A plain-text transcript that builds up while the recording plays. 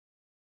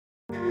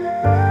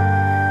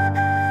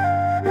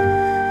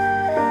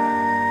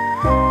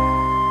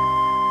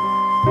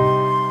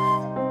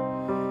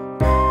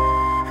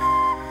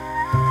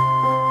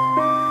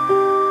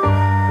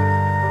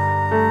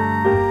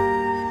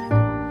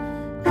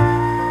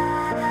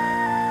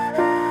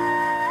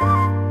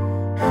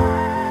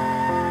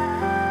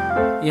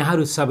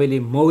यहाँहरु सबैले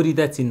मौरी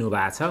त चिन्नु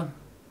भएको छ।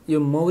 यो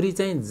मौरी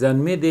चाहिँ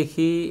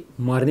जन्मेदेखि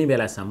मर्ने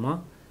बेलासम्म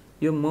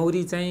यो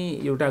मौरी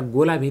चाहिँ एउटा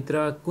गोलाभित्र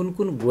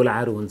कुन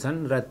गोलाहरू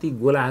हुन्छन् र ती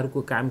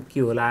गोलाहरूको काम के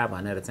होला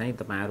भनेर चाहिँ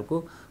तपाईहरुको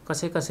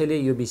कसैले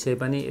यो विषय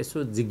पनि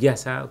यसो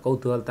जिज्ञासा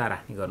कौतूहलता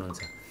राख्ने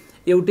गर्नुहुन्छ।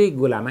 एउटै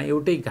गोलामा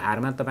एउटै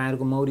घारमा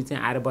तपाईहरुको मौरी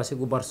चाहिँ आएर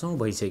बसेको वर्षौं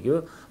भइसक्यो,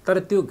 तर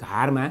त्यो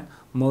घारमा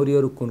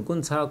मौरीहरू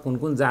कुन छ,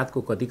 कुन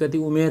जातको कति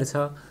उमेर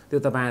छ, त्यो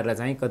तपाईहरुलाई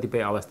चाहिँ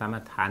कतिपय अवस्थामा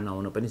थाहा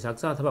नहुन पनि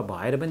सक्छ अथवा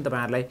भएर पनि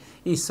तपाईहरुलाई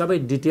यी सबै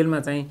डिटेलमा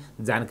चाहिँ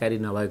जानकारी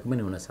नभएको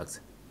पनि हुन सक्छ।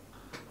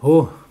 हो,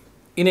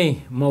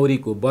 यिनै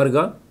मौरीको वर्ग,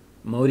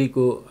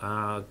 मौरीको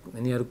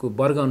यिनीहरुको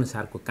वर्ग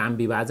अनुसारको काम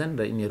विभाजन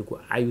र यिनीहरुको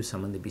आयु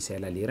सम्बन्धी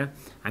विषयलाई लिएर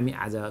हामी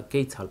आज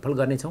केही छलफल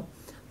गर्ने छौं।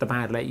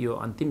 तपाईहरुलाई यो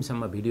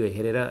अन्तिमसम्म भिडियो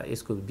हेरेर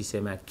यसको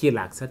विषयमा के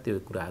लाग्छ त्यो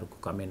कुराहरुको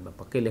कमेन्टमा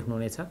पक्कै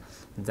लेख्नुहुनेछ,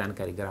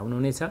 जानकारी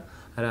गराउनुहुनेछ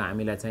र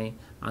हामीलाई चाहिँ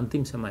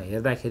अन्तिमसम्म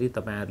हेर्दाखेरि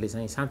तपाईहरुले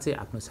चाहिँ साच्चै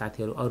आफ्नो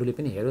साथीहरु अरूले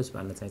पनि हेरोस्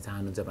भन्न चाहिँ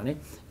चाहनुहुन्छ भने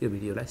यो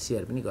भिडियोलाई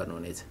शेयर पनि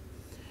गर्नुहुनेछ।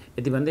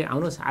 यति भन्दै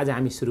आउनुहोस् आज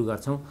हामी सुरु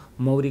गर्छौं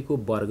मौरीको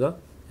वर्ग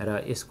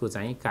र यसको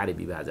चाहिँ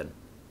कार्यविभाजन।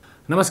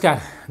 नमस्कार,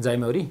 जय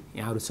मौरी,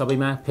 यहाँहरु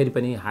सबैमा फेरि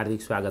पनि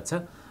हार्दिक स्वागत छ।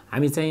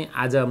 हामी चाहिँ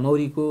आज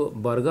मौरीको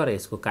वर्ग र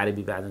यसको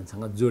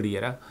कार्यविभाजनसँग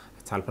जोडिएर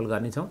छलफल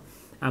गर्नेछौं।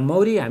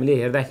 मौरी हामीले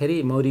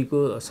हेर्दाखेरि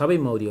मौरीको सबै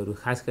मौरीहरू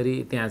खास गरी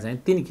त्यहाँ चाहिँ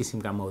 3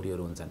 किसिमका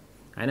मौरीहरू हुन्छन्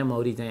हैन।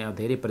 मौरी चाहिँ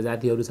धेरै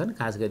प्रजातिहरू छन्।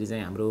 खास गरी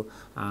चाहिँ हाम्रो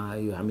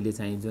यो हामीले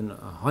चाहिँ जुन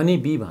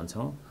हनीबी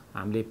भन्छौं,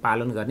 हामीले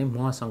पालन गर्ने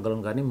मह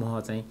संकलन गर्ने मह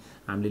चाहिँ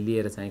हामीले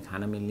लिएर चाहिँ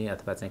खान मिल्ने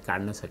अथवा चाहिँ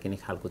काट्न सकिने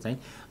खालको चाहिँ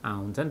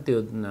हुन्छन्।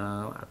 त्यो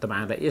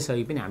तपाईहरुलाई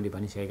यसअघि पनि हामीले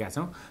भनिसकेका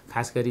छौं।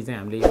 खास गरी चाहिँ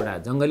हामीले एउटा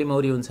जंगली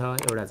मौरी हुन्छ,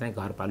 एउटा चाहिँ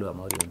घरपालुवा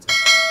मौरी हुन्छ।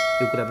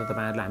 यो कुरा त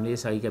तपाईहरुलाई हामीले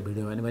यसअघिका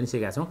भिडियोमा पनि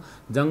भनिसकेका छौं।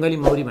 जंगली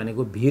मौरी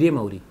भनेको भिरे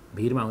मौरी,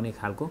 भिरमा हुने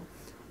खालको।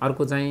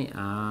 अर्को चाहिँ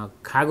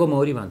खागो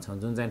मौरी भन्छौं,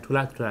 जुन चाहिँ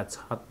ठूला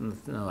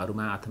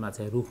छतहरुमा अथवा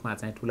चाहिँ रुखमा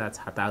चाहिँ ठूला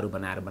छाताहरु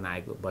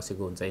बनाएको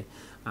बसेको हुन्छ,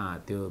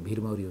 त्यो भिर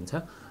मौरी हुन्छ।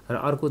 र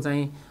अर्को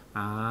चाहिँ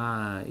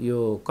यो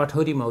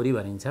कठौरी मौरी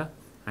भनिन्छ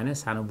हैन।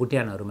 सानो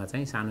बुट्यानहरुमा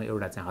चाहिँ सानो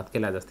एउटा चाहिँ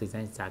हत्केला जस्तै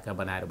चाहिँ चाका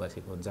बनाएर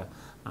बसेको हुन्छ,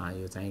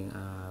 यो चाहिँ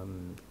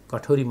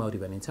कठौरी मौरी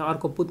भनिन्छ।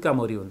 अर्को पुत्का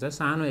मौरी हुन्छ,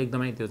 सानो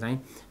एकदमै, त्यो चाहिँ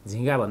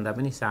झिंगा भन्दा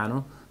पनि सानो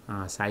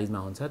साइजमा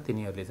हुन्छ।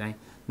 तिनीहरुले चाहिँ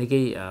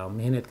निकै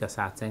मेहनतका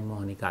साथ चाहिँ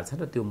मह निकाल्छन्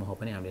र त्यो मह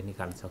पनि हामीले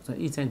निकाल्न सक्छौं।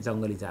 यी चाहिँ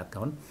जंगली जातका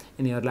हुन्।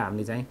 यिनीहरुलाई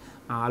हामीले चाहिँ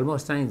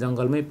अलमोस्ट चाहिँ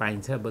जंगलमै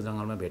पाइन्छ,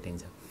 जंगलमा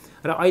भेटिन्छ।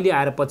 र अहिले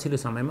आएर पछिल्लो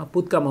समयमा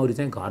पुत्का मौरी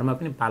चाहिँ घरमा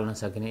पनि पाल्न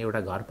सकिने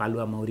एउटा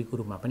घरपालुवा मौरीको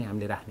रूपमा पनि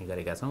हामीले राख्ने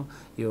गरेका छौं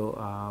यो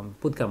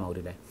पुत्का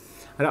मौरीलाई।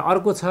 र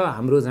अर्को छ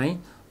हाम्रो चाहिँ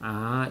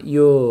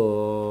यो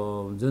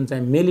जुन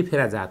चाहिँ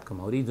मेलिफेरा जातको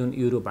मौरी, जुन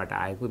युरोपबाट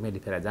आएको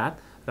मेलिफेरा जात,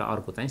 र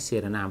अर्को चाहिँ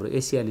सेरेना, हाम्रो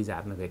एसियाली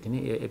जातमा भेटिने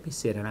एपिस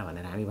सेरेना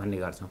भनेर हामी भन्ने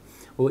गर्छौं।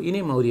 हो,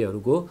 यिनै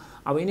मौरीहरुको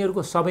अब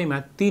यिनीहरुको सबैमा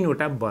 3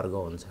 वटा वर्ग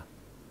हुन्छ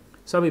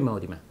सबै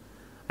मौरीमा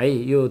है।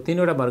 यो 3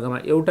 वटा वर्गमा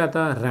एउटा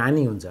त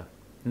रानी हुन्छ,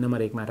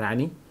 नम्बर 1 मा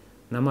रानी,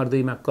 नम्बर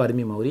 2 मा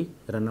कर्मी मौरी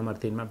र नम्बर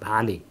 3 मा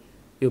भाले।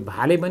 यो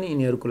भाले पनि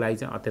यिनीहरुको लागि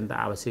चाहिँ अत्यन्त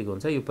आवश्यक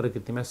हुन्छ। यो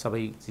प्रकृतिमा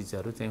सबै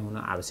चीजहरु चाहिँ हुन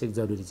आवश्यक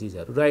जरुरी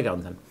चीजहरु रहेका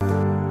हुन्छन्।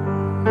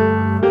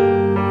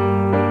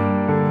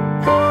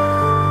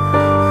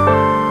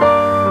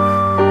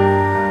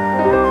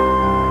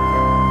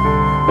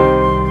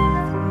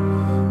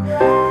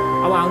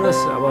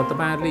 अब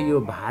तपाईहरुले यो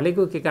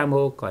भालेको के काम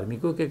हो,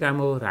 कर्मीको के काम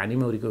हो, रानी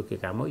मौरीको के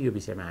काम हो, यो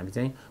विषयमा हामी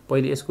चाहिँ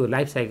पहिले यसको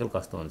लाइफ साइकल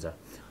कस्तो हुन्छ,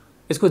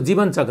 यसको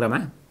जीवन चक्रमा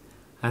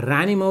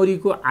रानी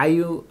मौरीको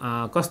आयु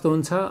कस्तो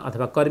हुन्छ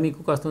अथवा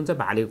कर्मीको कस्तो हुन्छ,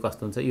 भालेको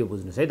कस्तो हुन्छ, यो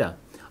बुझ्नुस् है त।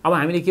 अब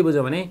हामीले के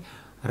बुझ्यौं भने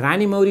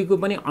रानी मौरीको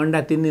पनि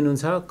अंडा 3 दिन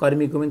हुन्छ,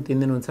 कर्मीको पनि 3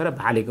 दिन हुन्छ र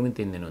भालेको पनि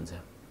 3 दिन हुन्छ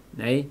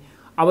है।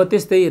 अब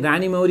त्यस्तै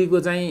रानी मौरीको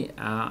चाहिँ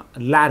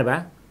लार्भा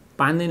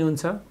 5 दिन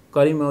हुन्छ,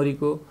 कर्मी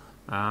मौरीको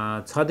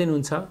 6 दिन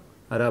हुन्छ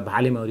र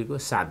भाले मौरीको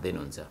 7 दिन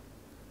हुन्छ।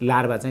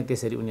 लार्भा चाहिँ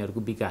त्यसरी उनीहरुको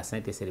विकास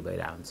चाहिँ त्यसरी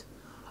भइरहेको हुन्छ।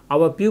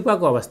 अब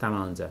प्युपाको अवस्थामा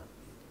हुन्छ।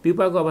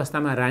 प्युपाको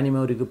अवस्थामा रानी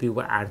मौरीको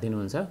प्युपा 8 दिन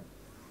हुन्छ,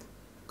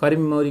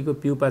 कर्मी मौरीको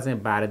प्युपा चाहिँ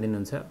 12 दिन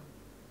हुन्छ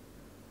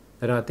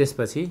र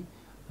त्यसपछि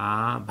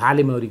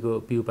भाले मौरीको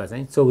प्युपा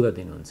चाहिँ 14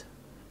 दिन हुन्छ।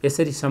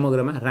 यसरी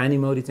समग्रमा रानी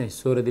मौरी चाहिँ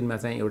 16 दिनमा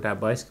चाहिँ एउटा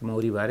वयस्क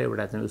मौरी भएर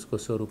एउटा चाहिँ उसको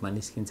स्वरूपमा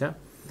निस्किन्छ।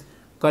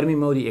 कर्मी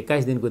मौरी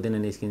 21 दिनको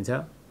दिन निस्किन्छ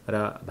र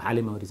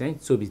भाले मौरी चाहिँ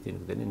 24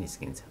 दिनको दिन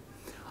निस्किन्छ।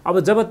 अब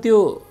जब त्यो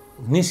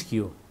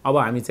निस्कियो, अब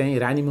हामी चाहिँ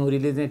रानी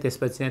मौरीले चाहिँ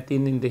त्यसपछि चाहिँ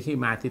 3 दिनदेखि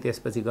माथि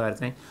त्यसपछि गएर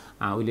चाहिँ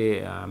उले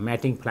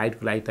म्याटिङ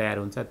फ्लाइटको लागि तयार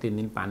हुन्छ। 3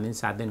 दिन, 5 दिन,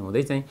 7 दिन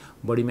हुँदै चाहिँ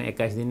बढीमा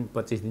 21 दिन,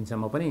 25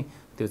 दिनसम्म पनि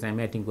त्यो चाहिँ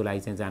म्याटिङको लागि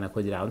चाहिँ जान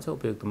खोजिरहेको हुन्छ।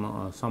 उपयुक्त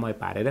समय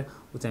पारेर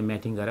उ चाहिँ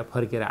म्याटिङ गरेर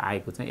फर्केर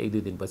आएको चाहिँ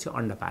 1-2 दिनपछि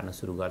अन्डा पार्न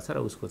सुरु गर्छ र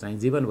उसको चाहिँ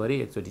जीवनभरि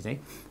एकचोटी चाहिँ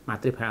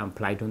मात्रै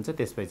फ्लाइट हुन्छ।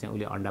 त्यसपछि चाहिँ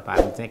उले अन्डा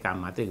पार्ने चाहिँ काम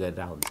मात्रै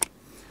गरिरहेको हुन्छ।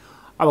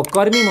 अब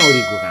कर्मी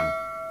मौरीको काम,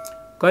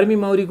 कर्मी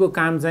मौरीको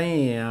काम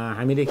चाहिँ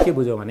हामीले के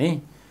बुझ्यौं भने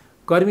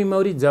कर्मी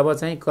मौरी जब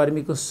चाहिँ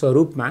कर्मीको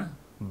स्वरूपमा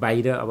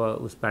बाहिर, अब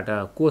उसबाट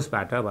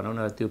कोषबाट भनौं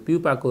न, त्यो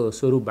प्युपाको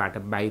स्वरूपबाट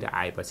बाहिर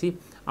आएपछि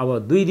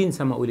अब 2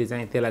 दिनसम्म उले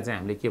चाहिँ त्यसलाई चाहिँ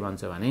हामीले के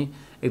भन्छ भने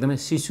एकदमै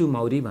शिशु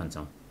मौरी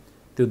भन्छौं।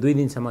 त्यो 2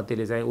 दिनसम्म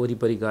त्यसले चाहिँ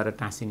वरिपरि गएर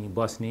टाँसिने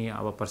बस्ने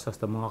अब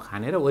प्रशस्त मह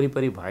खाने र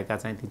वरिपरि भएका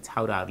चाहिँ ती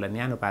छाउराहरूलाई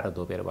न्यानो पारेर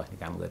धोपेर बस्ने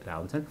काम गरिरहेका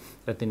हुन्छन्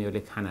र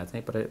तिनीहरूले खाना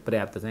चाहिँ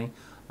पर्याप्त चाहिँ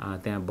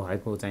त्यहाँ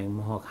भएको चाहिँ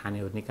मह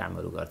खाने ओर्ने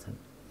कामहरू गर्छन्।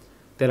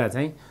 त्यसलाई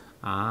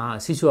चाहिँ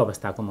शिशु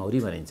अवस्थाको मौरी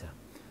भनिन्छ।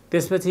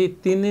 त्यसपछि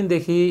 3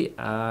 दिनदेखि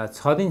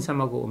 6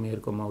 दिनसम्मको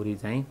उमेरको मौरी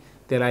चाहिँ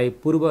त्यसलाई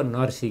पूर्व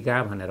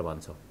नर्सिका भनेर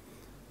भन्छौँ।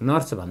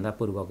 नर्सभन्दा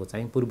पूर्वको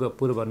चाहिँ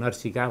पूर्व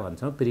नर्सिका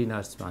भन्छौँ, प्री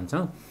नर्स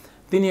भन्छौँ।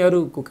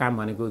 तिनीहरूको काम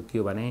भनेको के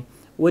हो भने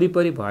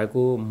वरिपरि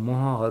भएको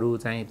महहरू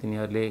चाहिँ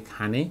तिनीहरूले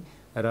खाने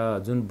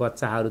र जुन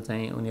बच्चाहरू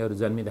चाहिँ उनीहरू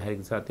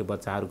जन्मिँदाखेरि छ त्यो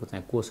बच्चाहरूको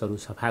चाहिँ कोषहरू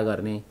सफा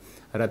गर्ने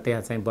र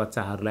त्यहाँ चाहिँ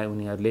बच्चाहरूलाई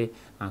उनीहरूले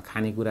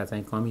खानेकुरा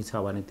चाहिँ कमी छ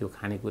भने त्यो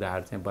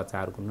खानेकुराहरू चाहिँ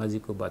बच्चाहरूको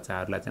नजिकको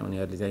बच्चाहरूलाई चाहिँ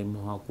उनीहरूले चाहिँ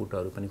मह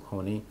कुटहरू पनि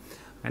खुवाउने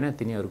हैन,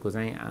 तिनीहरूको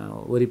चाहिँ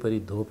वरिपरि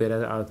धोपेर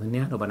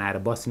न्यानो बनाएर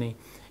बस्ने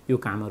यो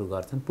कामहरू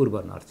गर्छन् पूर्व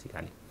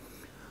नर्सिकाले।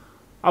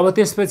 अब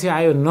त्यसपछि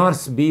आयो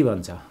नर्स बी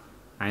भन्छ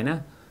हैन,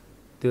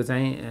 त्यो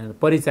चाहिँ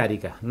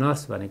परिचारिका।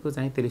 नर्स भनेको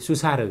चाहिँ त्यसले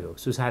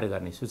सुसार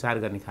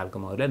गर्ने खालको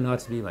मौरीलाई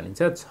नर्स बी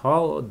भनिन्छ।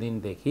 6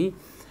 दिनदेखि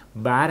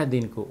 12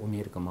 दिनको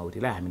उमेरको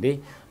मौरीलाई हामीले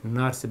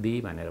नर्स बी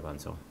भनेर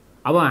भन्छौँ।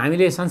 अब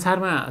हामीले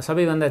संसारमा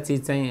सबैभन्दा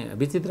चिज चाहिँ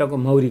विचित्रको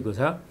मौरीको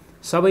छ।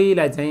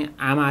 सबैलाई चाहिँ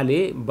आमाले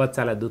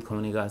बच्चालाई दुध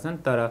खुवाउने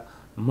गर्छन्, तर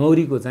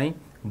मौरीको चाहिँ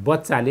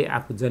बच्चाले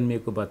आफू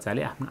जन्मिएको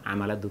बच्चाले आफ्नो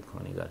आमालाई दुध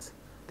खुवाउने गर्छ।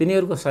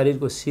 तिनीहरूको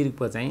शरीरको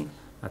शिरको चाहिँ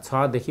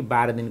 6 देखि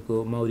 12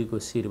 दिनको मौरीको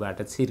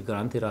शिरबाट शिर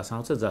ग्रन्थि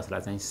रसाउँछ,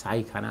 जसलाई चाहिँ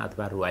साई खाना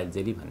अथवा रोयल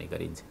जेली भन्ने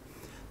गरिन्छ।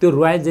 त्यो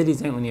रोयल जेली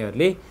चाहिँ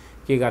उनीहरूले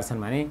के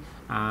गर्छन् भने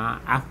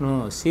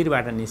आफ्नो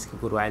शिरबाट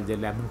निस्केको रोयल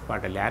जेलीलाई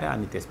मुखबाट ल्याएर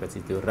अनि त्यसपछि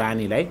त्यो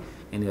रानीलाई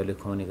यिनीहरूले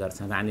खुवाउने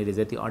गर्छन्। रानीले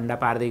जति अन्डा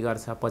पार्दै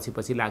गर्छ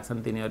पछि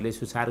लाग्छन् तिनीहरूले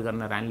सुसार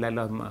गर्न रानीलाई, ल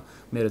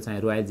मेरो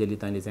चाहिँ रोयल जेली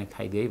तैँले चाहिँ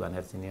खाइदिए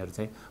भनेर तिनीहरू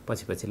चाहिँ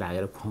पछि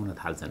लागेर खुवाउन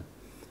थाल्छन्।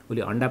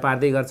 उसले अन्डा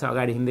पार्दै गर्छ,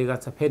 अगाडि हिँड्दै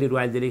गर्छ, फेरि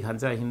रोयल जेली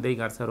खान्छ, हिँड्दै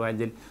गर्छ, रोयल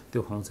जेली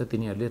त्यो खुवाउँछ।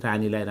 तिनीहरूले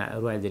रानीलाई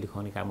रोयल जेली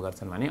खुवाउने काम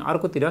गर्छन् भने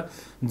अर्कोतिर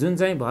जुन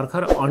चाहिँ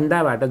भर्खर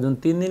अन्डाबाट जुन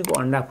 3 दिनको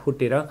अन्डा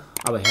फुटेर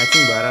अब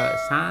ह्याचिङ भएर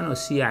सानो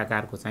सी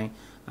आकारको चाहिँ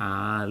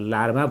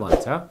लार्भा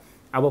भन्छ,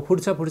 अब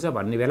फुट्छ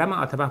भन्ने बेलामा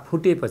अथवा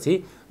फुटेपछि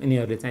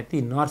यिनीहरूले चाहिँ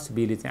ती नर्स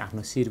बीले चाहिँ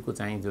आफ्नो शिरको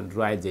चाहिँ जुन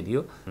रोयल जेली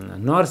हो,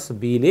 नर्स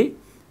बीले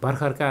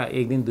भर्खरका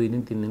 1 दिन 2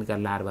 दिन 3 दिनका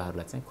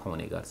लार्भाहरूलाई चाहिँ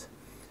खुवाउने गर्छ।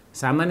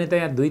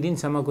 सामान्यतया 2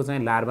 दिनसम्मको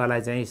चाहिँ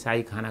लार्भालाई चाहिँ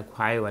साई खाना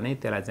खुवायो भने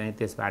त्यसलाई चाहिँ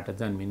त्यसबाट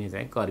जन्मिने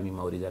चाहिँ कर्मी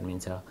मौरी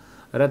जन्मिन्छ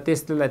र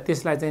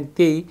त्यसलाई चाहिँ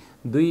त्यही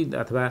 2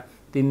 अथवा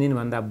 3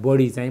 दिनभन्दा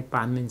बढी चाहिँ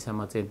 5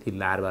 दिनसम्म चाहिँ ती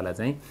लार्भालाई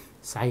चाहिँ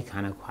साई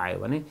खाना खुवायो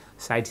भने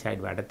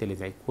साइडबाट त्यसले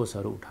चाहिँ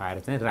कोषहरू उठाएर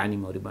चाहिँ रानी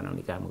मौरी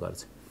बनाउने काम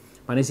गर्छ।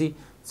 भनेपछि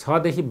 6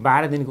 देखि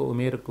 12 दिनको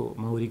उमेरको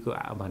मौरीको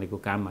भनेको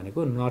काम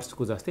भनेको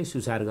नर्सको जस्तै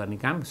सुसार गर्ने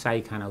काम,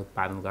 साई खाना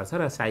उत्पादन गर्छ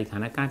र साई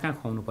खाना कहाँ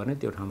खुवाउनु पर्ने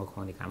त्यो ठाउँमा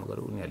खुवाउने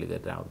कामहरू उनीहरूले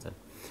गरिरहेका हुन्छन्।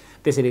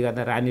 त्यसैले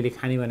गर्दा रानीले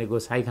खाने भनेको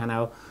साई खाना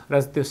हो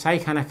र त्यो साई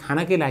खाना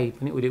खानकै लागि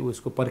पनि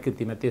उसको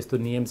प्रकृतिमा त्यस्तो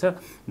नियम छ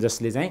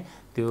जसले चाहिँ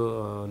त्यो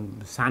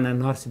साना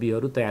नर्स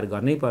बीहरू तयार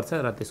गर्नै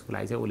पर्छ र त्यसको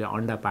लागि चाहिँ उसले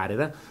अन्डा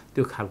पारेर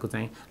त्यो खालको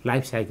चाहिँ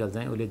लाइफ साइकल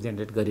चाहिँ उसले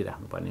जेनेरेट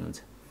गरिराख्नु पर्ने हुन्छ।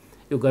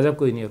 यो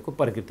गजबको यिनीहरूको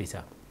प्रकृति छ।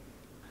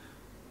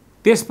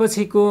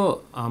 त्यसपछिको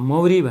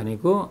मौरी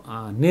भनेको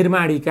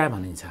निर्माणिका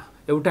भनिन्छ।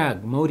 एउटा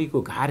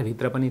मौरीको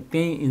घारभित्र पनि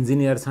त्यही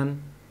इन्जिनियर छन्,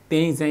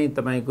 त्यही चाहिँ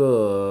तपाईको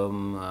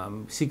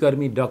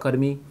सिकर्मी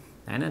डकर्मी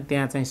हैन,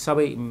 त्यहाँ चाहिँ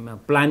सबै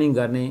प्लानिङ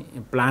गर्ने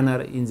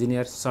प्लानर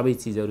इन्जिनियर सबै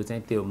चिजहरू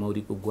चाहिँ त्यो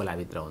मौरीको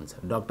गोलाभित्र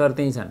हुन्छ। डाक्टर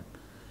त्यही छन्,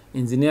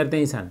 इन्जिनियर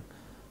त्यही छन्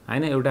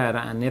हैन,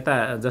 एउटा नेता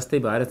जस्तै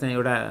भएर चाहिँ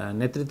एउटा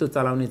नेतृत्व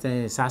चलाउने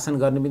चाहिँ शासन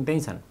गर्ने पनि त्यही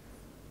छन्।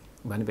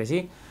 भनेपछि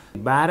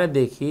 12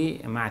 देखि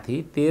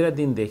माथि 13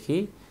 दिनदेखि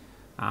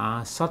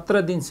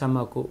 17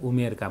 दिनसम्मको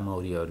उमेरका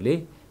मौरीहरूले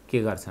के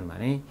गर्छन्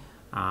भने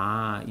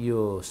यो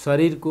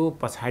शरीरको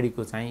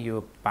पछाडिको चाहिँ यो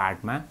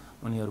पार्टमा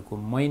उनीहरूको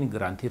मैन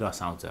ग्रन्थि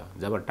रसाउँछ।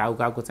 जब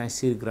टाउकाको चाहिँ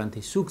शिर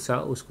ग्रन्थि सुक्छ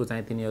उसको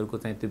चाहिँ तिनीहरूको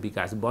चाहिँ त्यो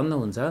विकास बन्द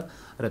हुन्छ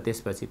र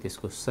त्यसपछि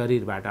त्यसको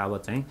शरीरबाट अब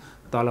चाहिँ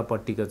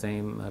तलपट्टिको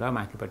चाहिँ र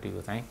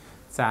माथिपट्टिको चाहिँ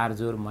 4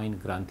 जोर मैन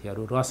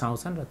ग्रन्थिहरू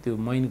रसाउँछन् र त्यो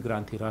मैन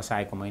ग्रन्थि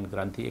रसाएको मैन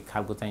ग्रन्थि एक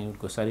खालको चाहिँ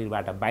उनको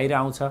शरीरबाट बाहिर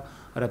आउँछ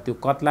र त्यो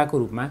कत्लाको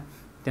रूपमा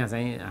त्यहाँ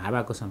चाहिँ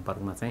हावाको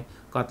सम्पर्कमा चाहिँ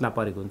कत्ला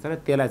परेको हुन्छ र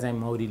त्यसलाई चाहिँ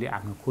मौरीले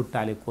आफ्नो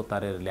खुट्टाले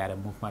कोतरेर ल्याएर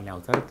मुखमा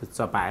ल्याउँछ र त्यो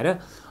चपाएर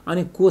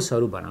अनि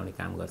कोषहरू बनाउने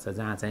काम गर्छ,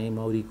 जहाँ चाहिँ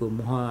मौरीको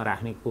मह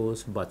राख्ने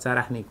कोष, बच्चा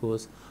राख्ने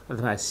कोष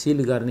अथवा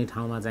सिल गर्ने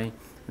ठाउँमा चाहिँ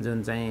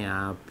जुन चाहिँ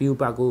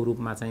पिउपाको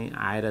रूपमा चाहिँ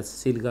आएर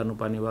सिल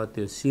गर्नुपर्ने भयो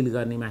त्यो सिल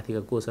गर्ने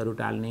माथिका कोषहरू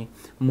टाल्ने,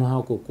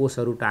 महको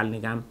कोषहरू टाल्ने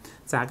काम,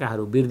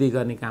 चाकाहरू वृद्धि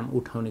गर्ने काम,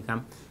 उठाउने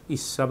काम, यी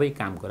सबै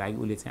कामको लागि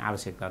उसले चाहिँ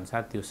आवश्यकता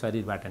अनुसार त्यो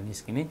शरीरबाट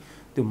निस्किने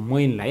त्यो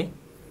मैनलाई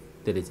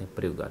त्यसले चाहिँ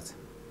प्रयोग गर्छ।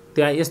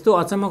 त्यहाँ यस्तो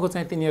अचम्मको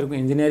चाहिँ तिनीहरूको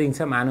इन्जिनियरिङ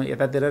छ। मानौ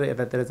यतातिर र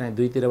यतातिर चाहिँ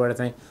दुईतिरबाट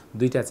चाहिँ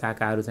दुईटा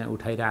चाकाहरू चाहिँ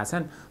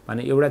उठाइरहेछन्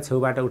भने एउटा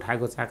छेउबाट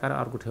उठाएको चाका र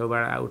अर्को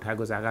छेउबाट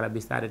उठाएको चाकालाई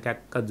बिस्तारै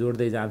ट्याक्क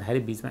जोड्दै जाँदाखेरि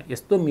बिचमा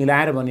यस्तो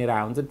मिलाएर बनेर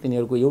हुन्छ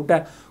तिनीहरूको एउटा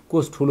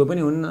कोष ठुलो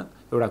पनि हुन्न,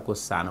 एउटा कोष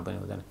सानो पनि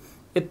हुँदैन।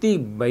 यति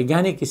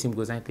वैज्ञानिक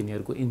किसिमको चाहिँ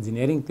तिनीहरूको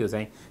इन्जिनियरिङ त्यो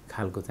चाहिँ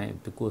खालको चाहिँ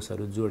त्यो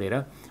कोषहरू जोडेर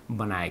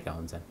बनाएका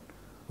हुन्छन्।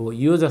 हो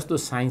यो जस्तो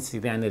साइन्स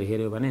त्यहाँनिर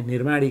हेऱ्यो भने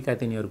निर्माणीका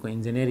तिनीहरूको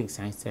इन्जिनियरिङ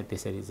साइन्स चाहिँ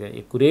त्यसरी चाहिँ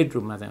एकुरेट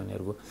रूपमा चाहिँ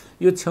उनीहरूको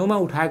यो छेउमा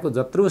उठाएको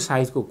जत्रो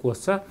साइजको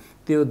कोष छ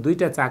त्यो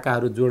दुईटा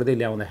चाकाहरू जोड्दै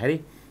ल्याउँदाखेरि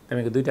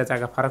तपाईको दुईटा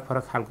चाका फरक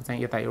फरक खालको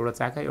चाहिँ यता एउटा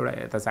चाका एउटा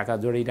यता चाका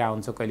जोडिरहेको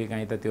हुन्छ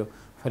कहिलेकाहीँ त त्यो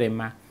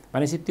फ्रेममा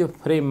भनेपछि त्यो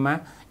फ्रेममा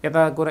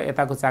यताको र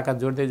यताको चाका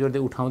जोड्दै जोड्दै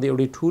उठाउँदै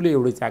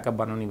एउटै चाका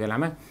बनाउने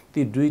बेलामा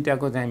ती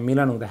दुईटाको चाहिँ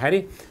मिलन हुँदाखेरि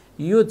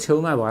यो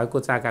छेउमा भएको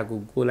चाकाको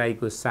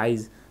गोलाइको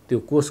साइज त्यो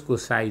कोषको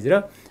साइज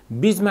र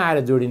बीचमा आएर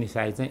जोडिने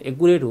साइज चाहिँ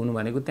एकुरेट हुनु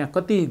भनेको त्यहाँ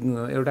कति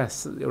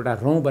एउटा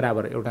रौँ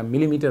बराबर एउटा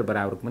मिलिमिटर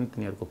बराबरको पनि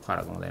तिनीहरूको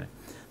फरक हुँदैन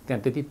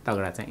त्यहाँ त्यति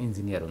तगडा चाहिँ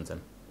इन्जिनियर हुन्छन्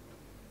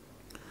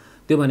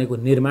त्यो भनेको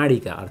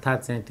निर्माणीका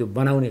अर्थात् चाहिँ त्यो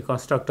बनाउने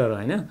कन्स्ट्रक्टर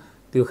हैन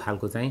त्यो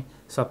खालको चाहिँ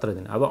 17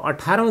 दिन अब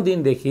 18औं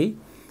दिनदेखि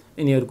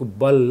यिनीहरूको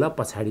बल्ल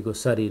पछाडीको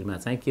शरीरमा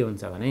चाहिँ के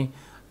हुन्छ भने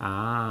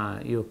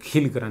यो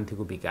खिल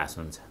ग्रन्थीको विकास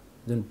हुन्छ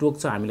जुन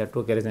टोक्छ हामीलाई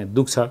टोकेर चाहिँ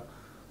दुख्छ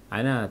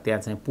हैन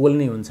त्यहाँ चाहिँ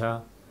पोल्ने हुन्छ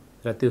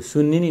र त्यो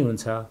सुन्निने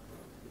हुन्छ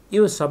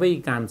यो सबै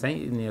काम चाहिँ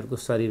यिनीहरूको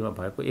शरीरमा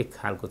भएको एक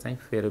खालको चाहिँ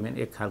फेरोमेन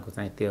एक खालको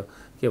चाहिँ त्यो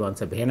के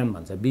भन्छ भेनम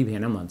भन्छ बी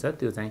भेनम भन्छ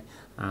त्यो चाहिँ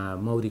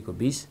मौरीको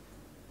विष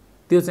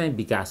त्यो चाहिँ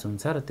विकास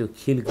हुन्छ र त्यो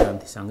खिल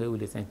ग्रन्थीसँगै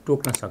उसले चाहिँ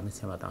टोक्न सक्ने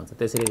क्षमता हुन्छ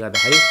त्यसैले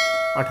गर्दाखेरि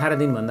 18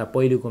 दिनभन्दा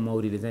पहिलेको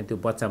मौरीले चाहिँ त्यो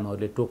बच्चा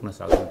मौरीले टोक्न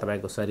सक्दैन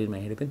तपाईको शरीरमा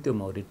हिँडे पनि त्यो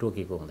मौरी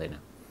टोकेको हुँदैन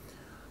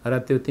र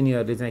त्यो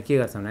तिनीहरूले चाहिँ के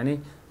गर्छन् भने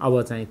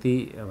अब चाहिँ ती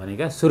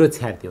भनेका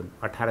सुरक्षार्थी हुन्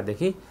 18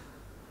 देखि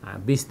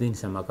 20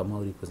 दिनसम्मका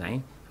मौरीको चाहिँ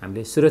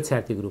हामीले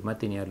सुरक्षार्थीको रूपमा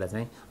तिनीहरूलाई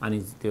चाहिँ अनि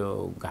त्यो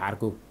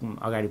घारको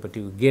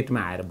अगाडिपट्टिको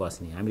गेटमा आएर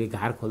बस्ने हामीले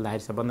घार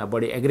खोल्दाखेरि सबभन्दा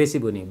बढी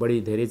एग्रेसिभ हुने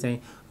बढी धेरै चाहिँ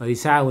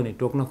रिसा हुने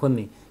टोक्न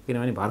खोज्ने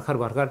किनभने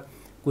भर्खर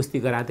कुस्ती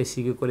कराते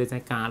सिकेकोले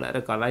चाहिँ काँडा र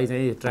कलाई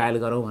चाहिँ ट्रायल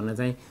गरौँ भनेर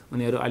चाहिँ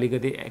उनीहरू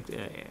अलिकति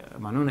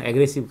भनौँ न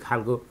एग्रेसिभ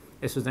खालको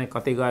यसो चाहिँ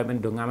कतै गए पनि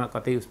ढुङ्गामा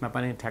कतै उसमा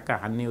पनि ठ्याक्क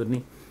हान्ने उर्ने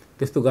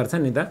त्यस्तो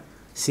गर्छन् नि त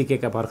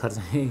सिकेका भर्खर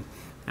चाहिँ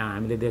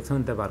हामीले देख्छौँ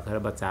नि त भर्खर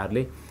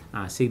बच्चाहरूले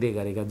सिक्दै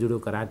गरेका जुडो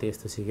कराते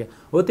यस्तो सिके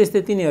हो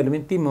त्यस्तै तिनीहरूले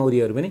पनि ती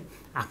मौरीहरू पनि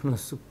आफ्नो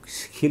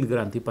खिल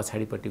ग्रन्थी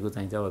पछाडिपट्टिको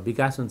चाहिँ जब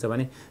विकास हुन्छ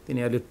भने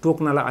तिनीहरूले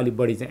टोक्नलाई अलि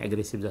बढी चाहिँ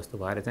एग्रेसिभ जस्तो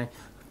भएर चाहिँ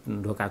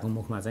ढोकाको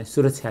मुखमा चाहिँ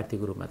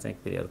सुरक्षार्थीको रूपमा चाहिँ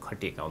तिनीहरू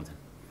खटिएका हुन्छन्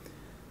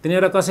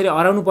तिनीहरूलाई कसरी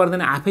हराउनु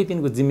पर्दैन आफै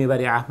तिनको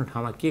जिम्मेवारी आफ्नो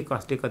ठाउँमा के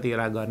कसले कति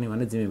बेला गर्ने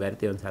भन्ने जिम्मेवारी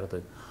त्यो अनुसार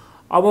त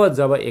अब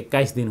जब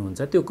 21 दिन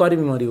हुन्छ त्यो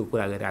कर्मी मौरीको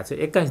कुरा गरिरहेको छु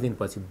 21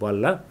 दिनपछि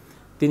बल्ल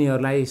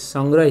तिनीहरूलाई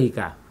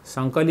संग्रहिका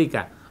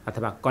सङ्कलिका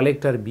अथवा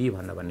कलेक्टर बी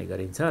भन्ने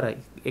गरिन्छ र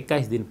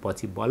 21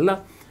 दिनपछि बल्ल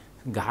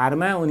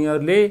घारमा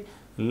उनीहरूले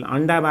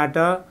अन्डाबाट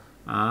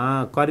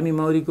कर्मी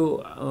मौरीको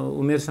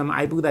उमेरसम्म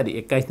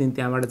आइपुग्दाखेरि 21 दिन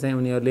त्यहाँबाट चाहिँ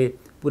उनीहरूले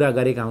पुरा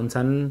गरेका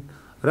हुन्छन्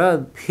र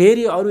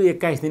फेरि अरु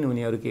 21 दिन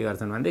उनीहरू के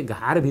गर्छन् भने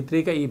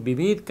घारभित्रैका यी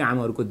विविध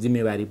कामहरूको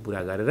जिम्मेवारी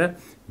पुरा गरेर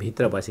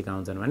भित्र बसेका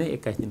हुन्छन् भने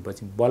 21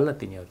 दिनपछि बल्ल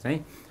तिनीहरू चाहिँ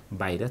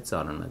बाहिर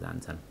चरन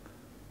जान्छन्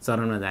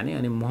चरन जाने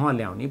अनि मह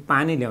ल्याउने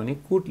पानी ल्याउने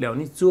कुट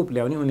ल्याउने चोप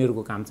ल्याउने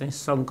उनीहरूको काम चाहिँ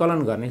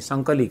सङ्कलन गर्ने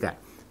सङ्कलिका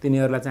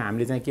तिनीहरूलाई चाहिँ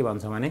हामीले चाहिँ के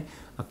भन्छौँ भने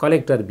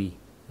कलेक्टर बी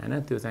हैन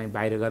त्यो चाहिँ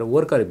बाहिर गएर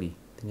वर्कर बी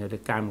तिनीहरूले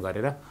काम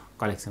गरेर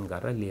कलेक्सन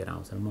गरेर लिएर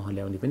आउँछन् मह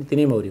ल्याउने पनि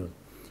तिनै मौरी हुन्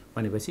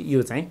भनेपछि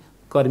यो चाहिँ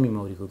कर्मी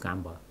मौरीको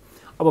काम भयो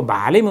अब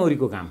भाले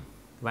मौरीको काम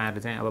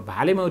उहाँहरुले चाहिँ अब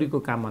भाले मौरीको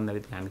काम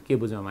भन्दाखेरि हामी के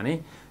बुझौँ भने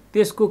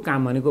त्यसको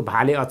काम भनेको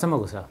भाले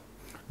अचम्मको छ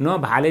न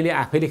भालेले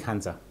आफैले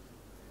खान्छ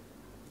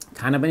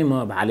खाना पनि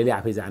भालेले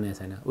आफै जाने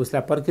छैन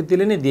उसलाई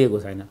प्रकृतिले नै दिएको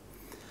छैन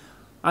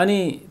अनि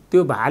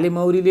त्यो भाले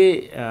मौरीले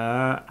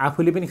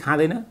आफूले पनि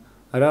खाँदैन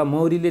र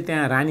मौरीले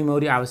त्यहाँ रानी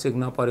मौरी आवश्यक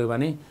नपर्यो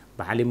भने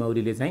भाले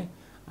मौरीले चाहिँ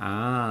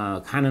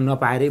खान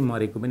नपाएरै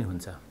मरेको पनि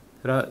हुन्छ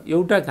र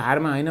एउटा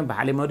घारमा हैन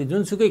भाले मौरी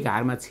जुनसुकै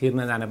घारमा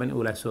छिर्न जान पनि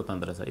उलाई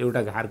स्वतन्त्र छ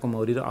एउटा घारको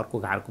मौरी र अर्को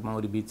घारको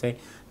मौरी बीच चाहिँ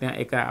त्यहाँ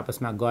एका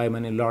आपसमा गए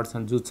भने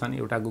लड्छन् जुत्छन्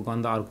एउटाको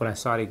गन्ध अर्कोलाई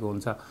सरेको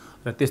हुन्छ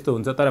र त्यस्तो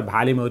हुन्छ तर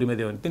भाले मौरीमा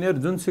दियो भने तिनीहरू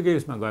जुनसुकै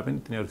उसमा गए पनि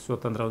तिनीहरू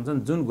स्वतन्त्र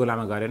हुन्छन् जुन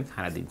गोलामा गएर पनि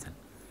खाना दिन्छन्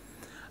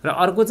र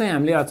अर्को चाहिँ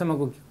हामीले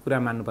अचम्मको कुरा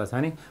मान्नुपर्छ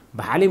भने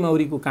भाले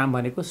मौरीको काम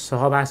भनेको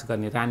सहवास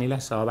गर्ने रानीलाई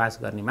सहवास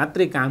गर्ने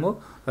मात्रै काम हो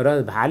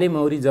र भाले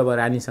मौरी जब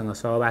रानीसँग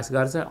सहवास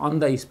गर्छ अन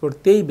द स्पोट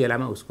त्यही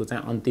बेलामा उसको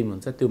चाहिँ अन्तिम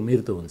हुन्छ त्यो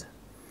मृत्यु हुन्छ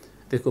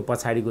त्यसको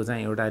पछाडीको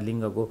चाहिँ एउटा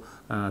लिङ्गको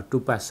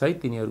टुप्पा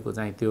सहित तिनीहरूको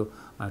चाहिँ त्यो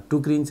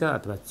टुक्रिन्छ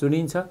अथवा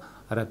चुनिन्छ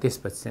र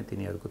त्यसपछि चाहिँ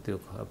तिनीहरूको त्यो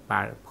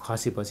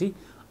खसेपछि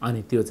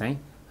अनि त्यो चाहिँ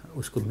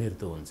उसको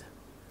मृत्यु हुन्छ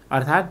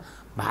अर्थात्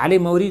भाले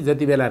मौरी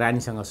जति बेला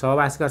रानीसँग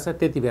सहवास गर्छ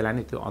त्यति बेला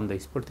नै त्यो अन द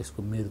स्पोट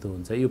त्यसको मृत्यु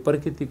हुन्छ यो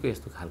प्रकृतिको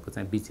यस्तो खालको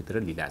चाहिँ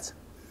विचित्र लीला छ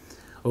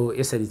हो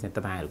यसरी चाहिँ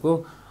तपाईहरुको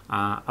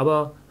अब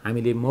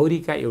हामीले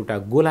मौरीका एउटा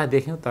गोला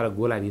देख्यौं तर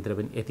गोलाभित्र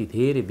पनि यति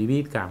धेरै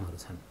विविध कामहरू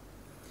छन्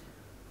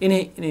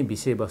यिनै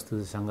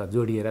विषयवस्तुसँग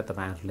जोडिएर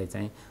तपाईहरुले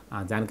चाहिँ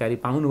जानकारी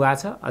पाउनु भएको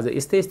छ अझ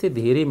यस्तै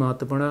धेरै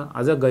महत्त्वपूर्ण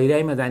अझ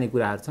गहिराईमा जाने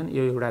कुराहरू छन्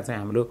यो एउटा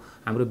चाहिँ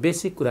हाम्रो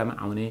बेसिक कुरामा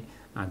आउने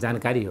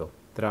जानकारी हो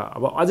तर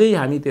अब अझै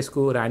हामी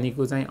त्यसको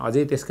रानीको चाहिँ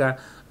अझै त्यसका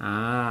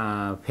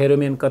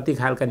फेरोमेन कति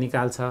खालका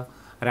निकाल्छ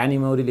रानी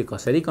मौरीले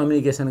कसरी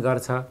कम्युनिकेसन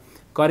गर्छ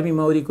कर्मी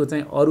मौरीको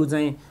चाहिँ अरु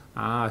चाहिँ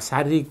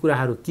शारीरिक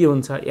कुराहरू के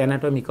हुन्छ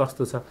एनाटोमी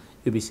कस्तो छ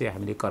यो विषय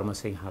हामीले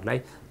कर्मशयहरूलाई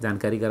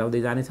जानकारी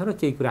गराउँदै जानेछौँ र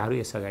केही कुराहरू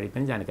यसअगाडि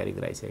पनि जानकारी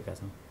गराइसकेका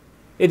छौँ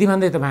यति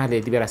भन्दै तपाईहरुले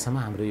यति बेलासम्म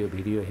हाम्रो यो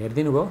भिडियो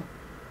हेरिदिनु भयो।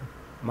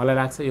 मलाई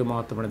लाग्छ यो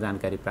महत्त्वपूर्ण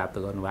जानकारी प्राप्त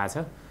गर्नुभएको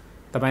छ।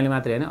 तपाईले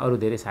मात्रै हैन अरु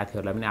धेरै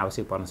साथीहरुलाई पनि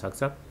आवश्यक पर्न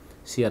सक्छ।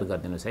 शेयर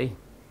गरिदिनुस् है।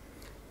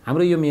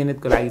 हाम्रो यो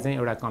मेहनतको लागि चाहिँ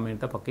एउटा कमेन्ट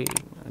त पक्कै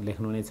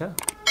लेख्नु नै छ,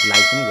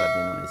 लाइक पनि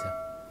गरिदिनु हुनेछ।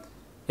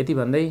 यति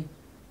भन्दै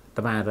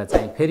तपाईहरुलाई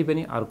चाहिँ फेरि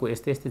पनि अर्को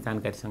यस्तै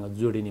जानकारीसँग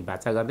जोडिने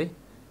बाचा गर्दै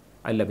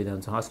अहिले बिदा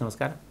हुन्छ। हस्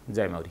नमस्कार,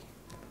 जय मौरी।